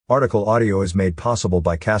Article audio is made possible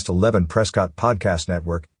by Cast 11 Prescott Podcast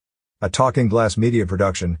Network, a Talking Glass media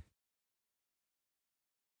production.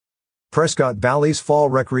 Prescott Valley's Fall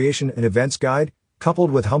Recreation and Events Guide,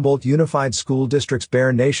 coupled with Humboldt Unified School District's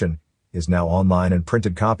Bear Nation, is now online and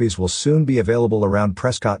printed copies will soon be available around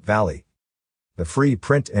Prescott Valley. The free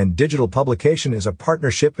print and digital publication is a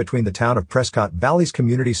partnership between the Town of Prescott Valley's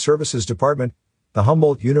Community Services Department, the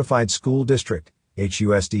Humboldt Unified School District,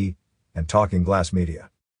 HUSD, and Talking Glass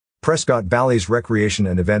Media. Prescott Valley's Recreation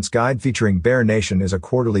and Events Guide featuring Bear Nation is a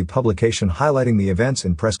quarterly publication highlighting the events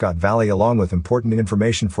in Prescott Valley along with important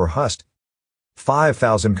information for HUSD.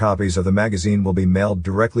 5,000 copies of the magazine will be mailed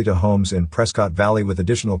directly to homes in Prescott Valley with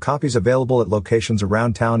additional copies available at locations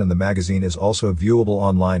around town, and the magazine is also viewable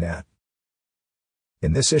online at.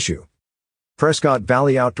 In this issue, Prescott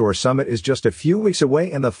Valley Outdoor Summit is just a few weeks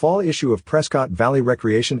away, and the fall issue of Prescott Valley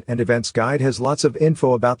Recreation and Events Guide has lots of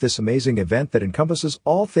info about this amazing event that encompasses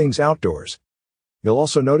all things outdoors. You'll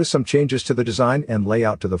also notice some changes to the design and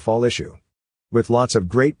layout to the fall issue. With lots of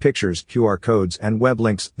great pictures, QR codes, and web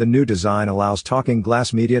links, the new design allows Talking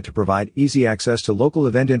Glass Media to provide easy access to local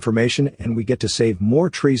event information, and we get to save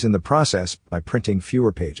more trees in the process by printing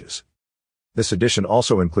fewer pages. This edition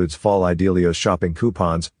also includes Fall Idealios shopping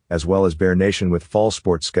coupons, as well as Bear Nation with fall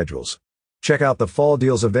sports schedules. Check out the fall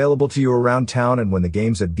deals available to you around town and when the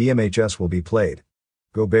games at BMHS will be played.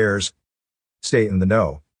 Go Bears! Stay in the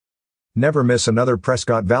know. Never miss another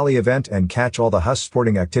Prescott Valley event and catch all the HUSD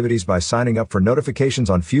sporting activities by signing up for notifications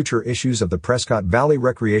on future issues of the Prescott Valley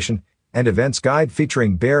Recreation and Events Guide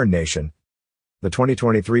featuring Bear Nation. The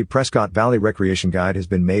 2023 Prescott Valley Recreation Guide has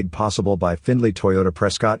been made possible by Findlay Toyota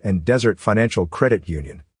Prescott and Desert Financial Credit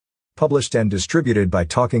Union. Published and distributed by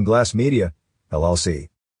Talking Glass Media, LLC.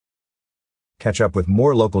 Catch up with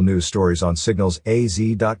more local news stories on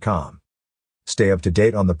signalsaz.com. Stay up to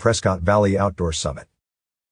date on the Prescott Valley Outdoor Summit.